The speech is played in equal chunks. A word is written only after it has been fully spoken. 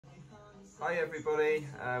Hi everybody,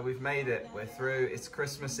 we've made it, we're through, it's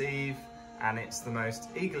Christmas Eve and it's the most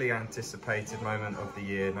eagerly anticipated moment of the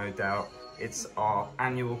year, no doubt. It's our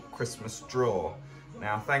annual Christmas draw.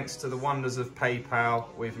 Now thanks to the wonders of PayPal,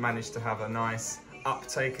 we've managed to have a nice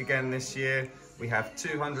uptake again this year. We have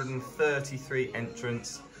 233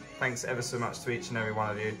 entrants. Thanks ever so much to each and every one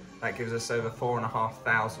of you. That gives us over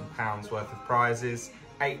 £4,500 worth of prizes,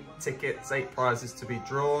 8 tickets, 8 prizes to be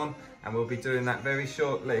drawn, and we'll be doing that very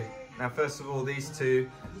shortly. Now, first of all, these two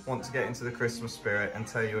want to get into the Christmas spirit and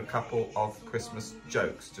tell you a couple of Christmas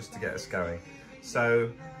jokes just to get us going. So,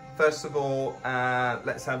 first of all,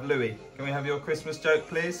 let's have Louis. Can we have your Christmas joke,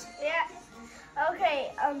 please? Yeah.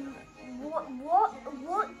 Okay.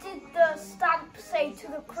 What did the stamp say to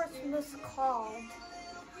the Christmas card?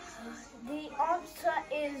 The answer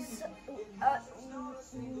is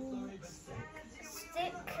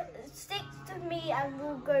stick to me and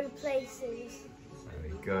we'll go places.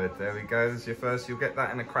 Very good. There we go. There's your first. You'll get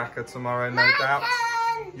that in a cracker tomorrow, no doubt.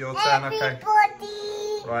 Your turn, okay.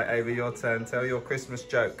 Right, Ava, your turn. Tell your Christmas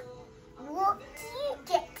joke. What do you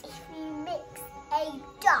get if you mix a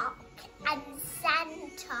duck and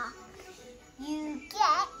Santa? You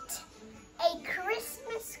get a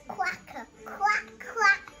Christmas quacker. Quack,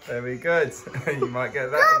 quack. Very good. You might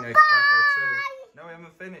get that in a cracker too. No, we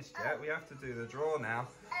haven't finished yet. We have to do the draw now.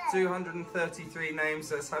 233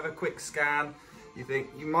 names. Let's have a quick scan. You think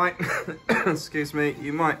you might, excuse me,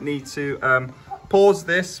 you might need to pause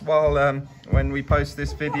this while when we post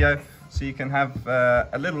this video so you can have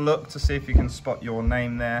a little look to see if you can spot your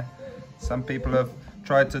name there. Some people have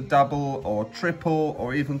tried to double or triple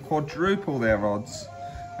or even quadruple their odds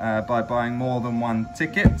by buying more than one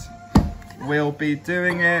ticket. We'll be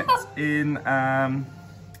doing it in,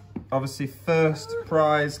 obviously first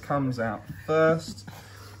prize comes out first.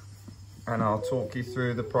 And I'll talk you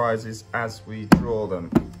through the prizes as we draw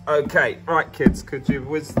them. Okay, right kids, could you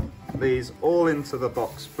whiz these all into the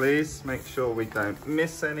box, please? Make sure we don't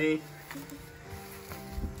miss any.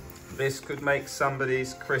 This could make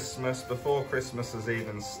somebody's Christmas before Christmas has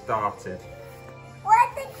even started.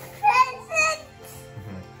 What the present?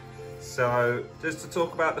 So, just to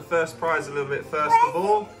talk about the first prize a little bit first of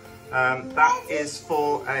all. That is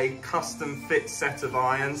for a custom fit set of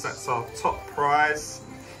irons. That's our top prize.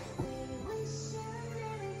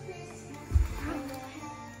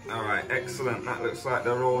 All right, excellent. That looks like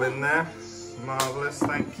they're all in there. Marvellous,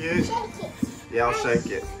 thank you. Shake it. Yeah, I'll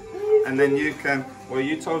shake it. And then you can, well,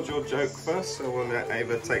 you told your joke first, so we'll let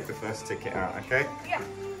Ava take the first ticket out, okay? Yeah.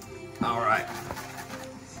 All right.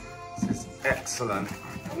 This is excellent.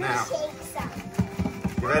 Now, Shake some.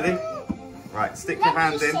 you ready? Right, stick your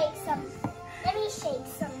hand in. Let me shake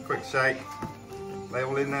some. Quick shake. They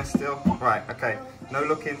all in there still? Right, okay. No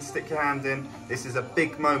looking, stick your hand in. This is a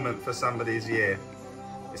big moment for somebody's year.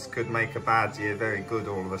 This could make a bad year very good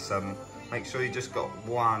all of a sudden. Make sure you just got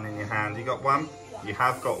one in your hand. You got one? Yes. You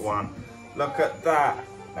have got one. Look at that.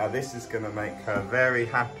 Now this is going to make her very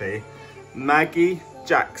happy. Maggie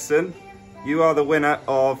Jackson, you are the winner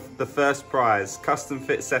of the first prize. Custom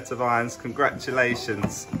fit set of irons.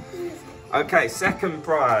 Congratulations. Okay, second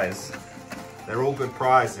prize. They're all good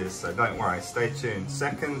prizes, so don't worry. Stay tuned.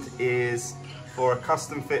 Second is for a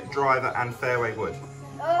custom fit driver and fairway wood.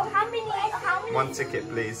 Oh, how many? One ticket,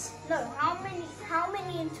 please. No, how many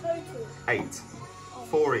in total? 8.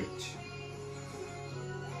 4 each.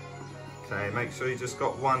 Okay, make sure you just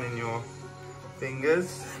got one in your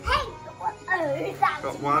fingers. Hey! Oh, that's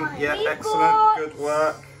Got one. mine. Yeah, We've excellent. got Good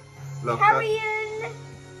work. Look, Carrion.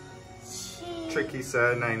 tricky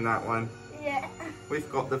surname, that one. Yeah. We've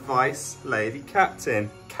got the Vice Lady Captain,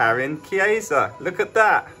 Karen Chiesa. Look at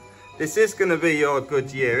that. This is going to be your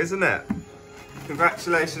good year, isn't it?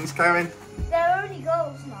 Congratulations, Karen. They're only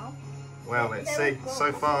girls now. Well, let's see.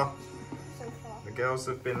 So far, So far. the girls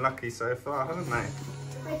have been lucky so far, haven't they?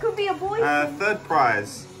 There could be a boy. Third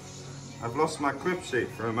prize. I've lost my crib sheet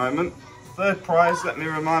for a moment. Third prize, let me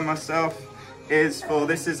remind myself, is for,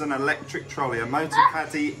 this is an electric trolley, a Motor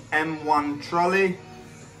Caddy M1 trolley.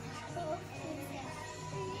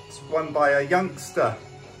 It's won by a youngster.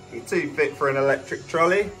 You're too fit for an electric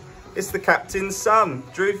trolley. It's the captain's son,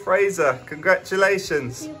 Drew Fraser.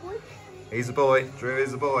 Congratulations. He's a boy. Drew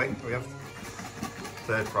is a boy. We have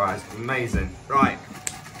third prize. Amazing. Right.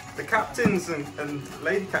 The captains and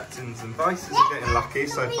lady captains and vices are getting lucky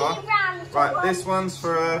so far. Right, this one's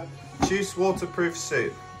for a juice waterproof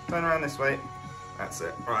suit. Turn around this way. That's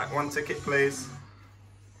it. Right, one ticket, please.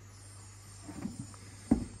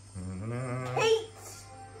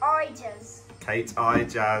 Kate I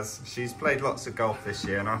Jazz. She's played lots of golf this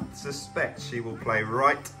year and I suspect she will play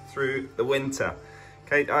right through the winter.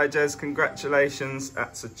 Kate Ijes, congratulations.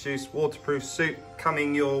 That's a Juice waterproof suit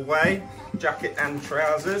coming your way. Jacket and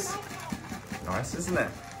trousers. Nice, isn't it?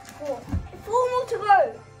 4 more to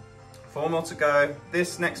go. 4 more to go.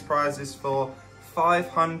 This next prize is for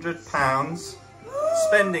 £500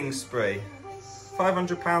 spending spree.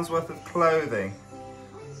 £500 worth of clothing.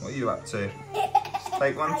 What are you up to?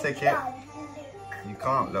 Take one ticket. You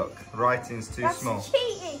can't look. Writing's too small. That's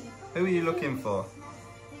cheating. Who are you looking for?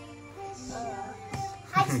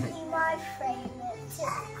 Actually, my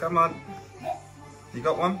favourite. Come on. You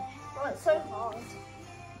got one? Oh, it's so hard.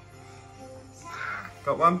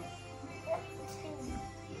 Got one?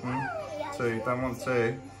 2. Don't want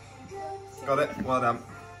 2. Got it? Well done.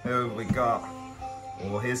 Who have we got?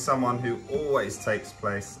 Oh, here's someone who always takes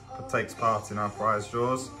part in our prize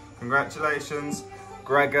draws. Congratulations,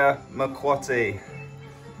 Gregor McQuatty.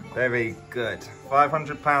 Very good.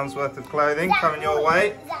 £500 worth of clothing coming your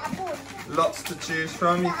way. Lots to choose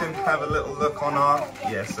from. You can have a little look on our...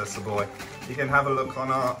 Yes, that's the boy. You can have a look on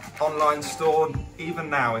our online store even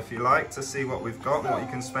now if you like to see what we've got and what you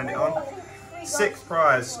can spend it on. 6th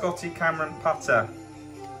prize, Scotty Cameron putter.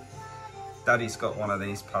 Daddy's got one of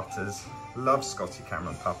these putters. Love Scotty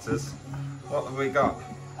Cameron putters. What have we got?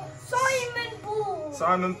 Simon Ball.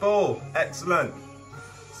 Simon Ball, excellent.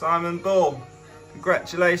 Simon Ball,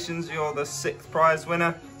 congratulations, you're the 6th prize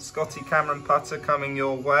winner. Scotty Cameron putter coming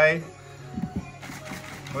your way.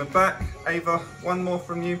 We're back. Ava, one more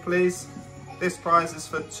from you, please. This prize is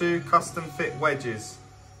for 2 custom fit wedges.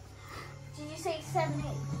 Did you say 7,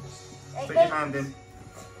 8? Put your hand in. Do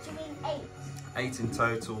you mean 8? 8 in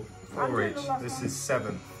total, 4 each. This is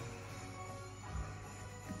 7.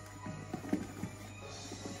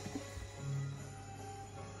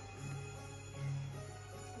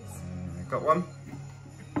 Got one?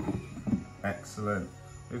 Excellent.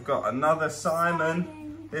 We've got another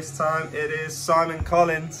Simon. This time it is Simon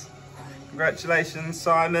Collins. Congratulations,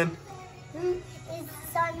 Simon. Is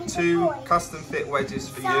Simon 2 the boy? custom fit wedges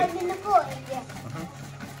for you. Simon the boy, yeah.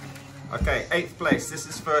 Okay, 8th place. This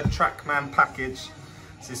is for a TrackMan package.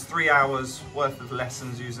 This is 3 hours worth of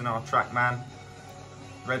lessons using our TrackMan.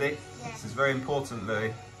 Ready? Yeah. This is very important,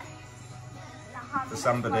 Louis, How for much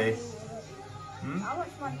somebody. money- How much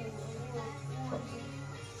money will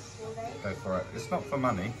they? Go for it. It's not for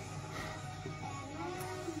money.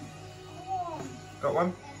 Got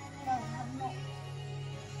one? No, I'm not.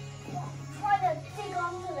 I'm trying to dig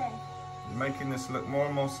onto them. You're making this look more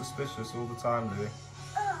and more suspicious all the time, Louis.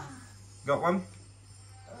 Got one?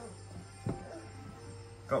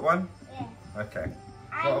 Got one? Yeah. Okay.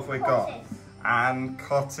 And What have we got? Cottis. Anne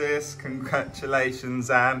Cottis,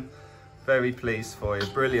 congratulations, Anne. Very pleased for you.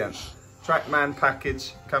 Brilliant. TrackMan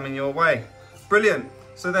package coming your way. Brilliant.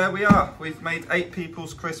 So there we are. We've made 8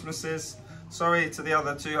 people's Christmases. Sorry to the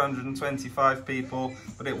other 225 people,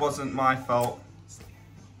 but it wasn't my fault.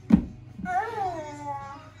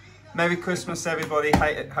 Merry Christmas, everybody.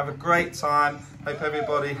 Have a great time. Hope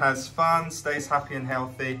everybody has fun, stays happy and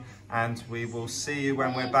healthy, and we will see you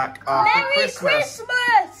when we're back after Merry Christmas.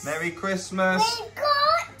 Christmas! Merry Christmas. We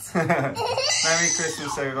got Merry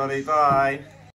Christmas, everybody. Bye.